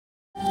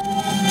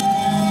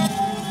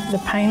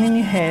The pain in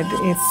your head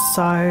is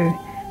so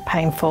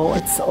painful,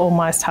 it's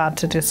almost hard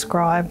to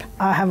describe.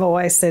 I have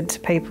always said to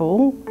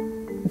people,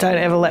 don't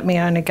ever let me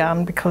own a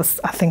gun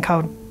because I think I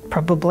would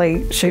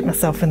probably shoot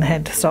myself in the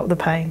head to stop the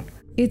pain.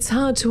 It's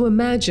hard to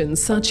imagine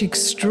such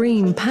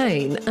extreme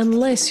pain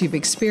unless you've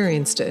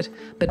experienced it,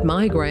 but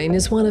migraine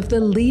is one of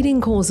the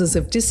leading causes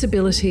of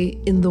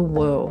disability in the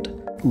world.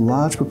 A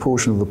large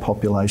proportion of the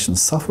population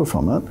suffer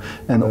from it,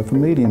 and if a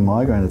median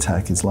migraine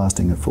attack is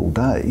lasting a full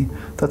day,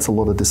 that's a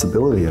lot of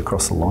disability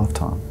across a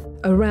lifetime.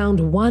 Around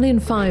 1 in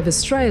 5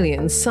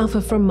 Australians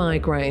suffer from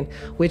migraine,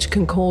 which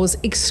can cause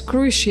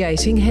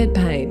excruciating head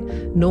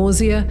pain,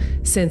 nausea,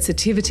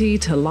 sensitivity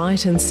to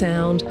light and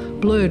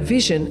sound, blurred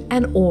vision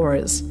and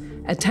auras.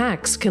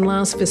 Attacks can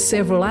last for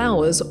several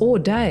hours or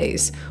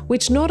days,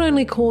 which not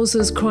only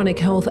causes chronic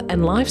health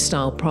and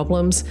lifestyle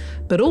problems,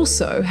 but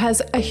also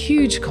has a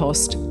huge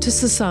cost to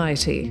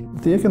society.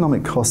 The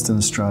economic cost in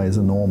Australia is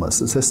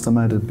enormous. It's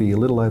estimated to be a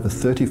little over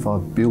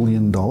 $35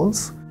 billion.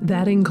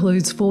 That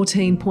includes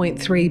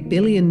 $14.3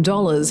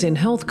 billion in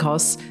health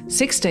costs,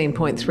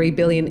 $16.3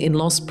 billion in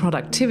lost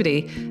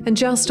productivity, and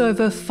just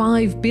over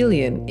 $5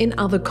 billion in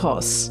other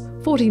costs.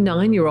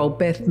 49-year-old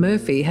Beth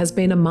Murphy has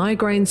been a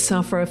migraine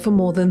sufferer for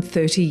more than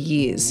 30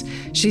 years.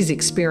 She's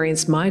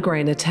experienced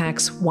migraine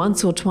attacks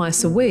once or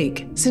twice a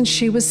week since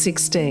she was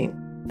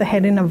 16. The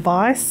head in a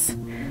vice,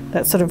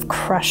 that sort of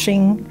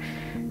crushing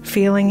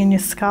feeling in your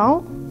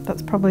skull,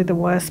 that's probably the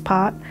worst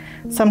part.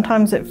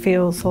 Sometimes it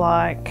feels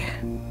like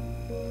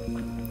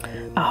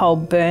a whole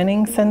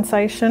burning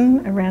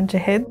sensation around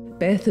your head.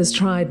 Beth has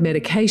tried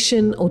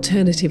medication,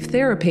 alternative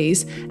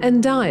therapies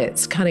and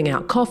diets cutting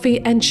out coffee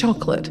and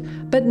chocolate,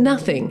 but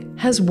nothing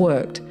has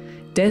worked.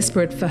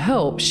 Desperate for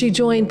help, she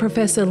joined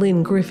Professor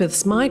Lynn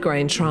Griffith's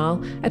migraine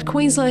trial at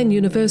Queensland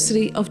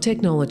University of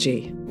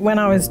Technology. When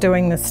I was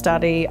doing the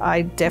study,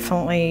 I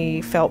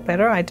definitely felt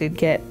better. I did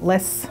get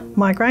less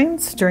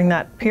migraines during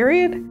that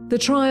period. The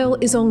trial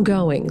is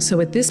ongoing, so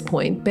at this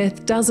point,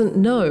 Beth doesn't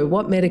know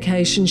what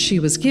medication she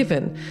was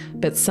given,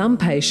 but some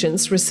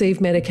patients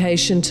receive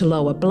medication to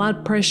lower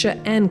blood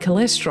pressure and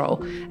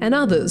cholesterol, and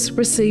others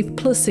receive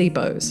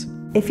placebos.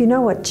 If you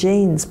know what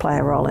genes play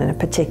a role in a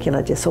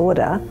particular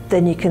disorder,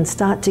 then you can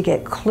start to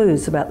get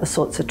clues about the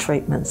sorts of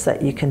treatments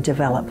that you can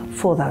develop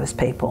for those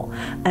people.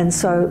 And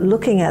so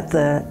looking at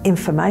the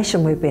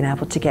information we've been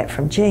able to get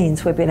from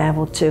genes, we've been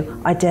able to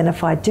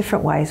identify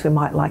different ways we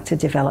might like to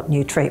develop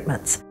new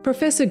treatments.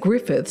 Professor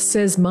Griffith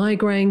says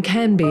migraine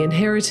can be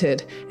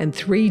inherited, and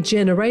 3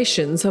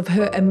 generations of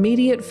her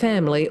immediate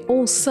family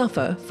all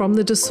suffer from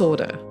the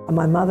disorder.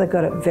 My mother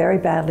got it very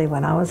badly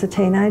when I was a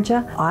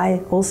teenager.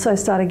 I also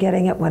started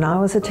getting it when I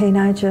was a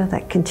teenager.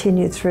 That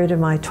continued through to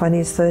my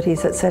 20s,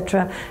 30s,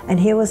 etc. And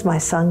here was my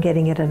son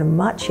getting it at a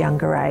much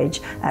younger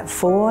age. At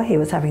 4, he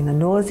was having the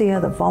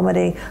nausea, the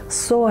vomiting,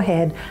 sore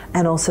head,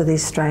 and also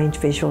these strange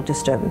visual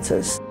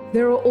disturbances.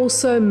 There are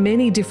also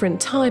many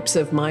different types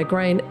of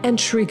migraine and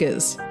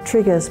triggers.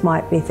 Triggers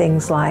might be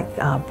things like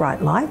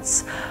bright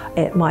lights,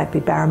 it might be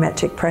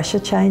barometric pressure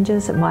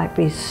changes, it might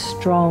be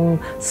strong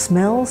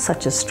smells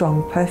such as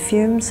strong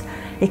perfumes.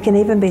 It can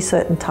even be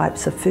certain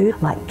types of food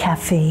like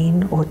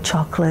caffeine or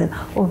chocolate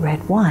or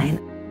red wine.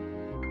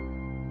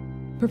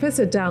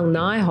 Professor Dal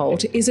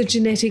Nyholt is a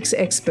genetics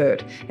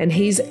expert, and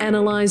he's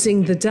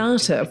analysing the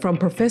data from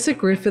Professor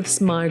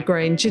Griffith's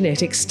migraine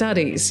genetic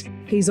studies.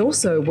 He's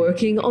also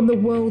working on the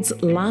world's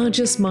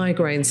largest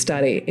migraine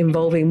study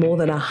involving more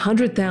than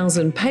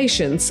 100,000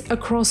 patients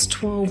across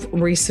 12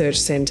 research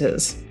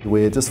centres.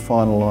 We're just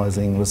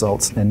finalising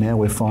results, and now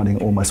we're finding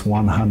almost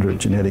 100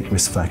 genetic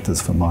risk factors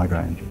for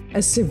migraine.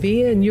 A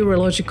severe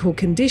neurological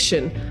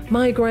condition,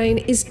 migraine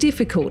is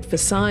difficult for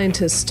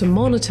scientists to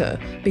monitor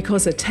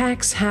because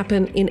attacks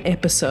happen in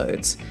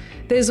episodes.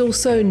 There's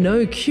also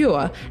no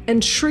cure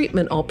and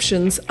treatment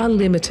options are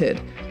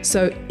limited,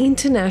 so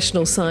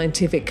international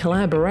scientific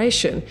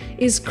collaboration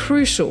is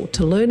crucial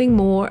to learning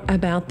more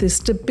about this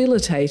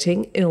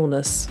debilitating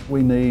illness.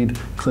 We need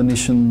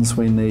clinicians,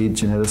 we need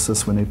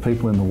geneticists, we need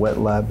people in the wet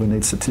lab, we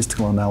need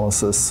statistical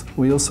analysis.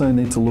 We also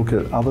need to look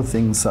at other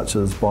things such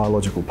as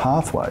biological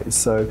pathways,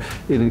 so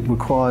it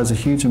requires a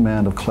huge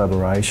amount of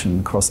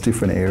collaboration across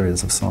different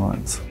areas of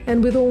science.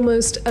 And with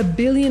almost 1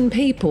 billion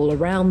people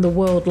around the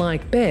world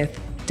like Beth,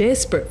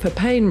 desperate for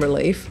pain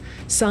relief,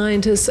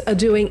 scientists are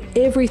doing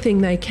everything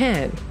they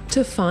can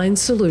to find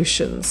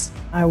solutions.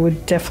 I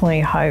would definitely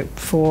hope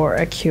for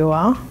a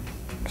cure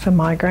for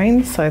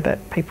migraines so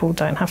that people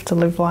don't have to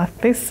live like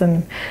this,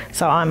 and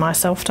so I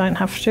myself don't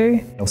have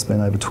to. I've spent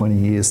over 20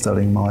 years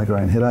studying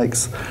migraine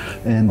headaches,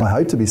 and I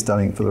hope to be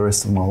studying it for the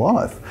rest of my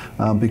life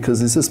because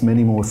there's just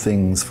many more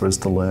things for us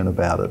to learn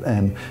about it.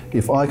 And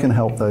if I can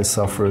help those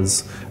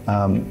sufferers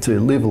to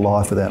live a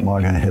life without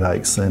migraine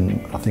headaches,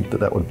 then I think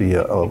that would be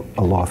a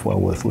life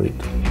well worth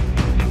lived.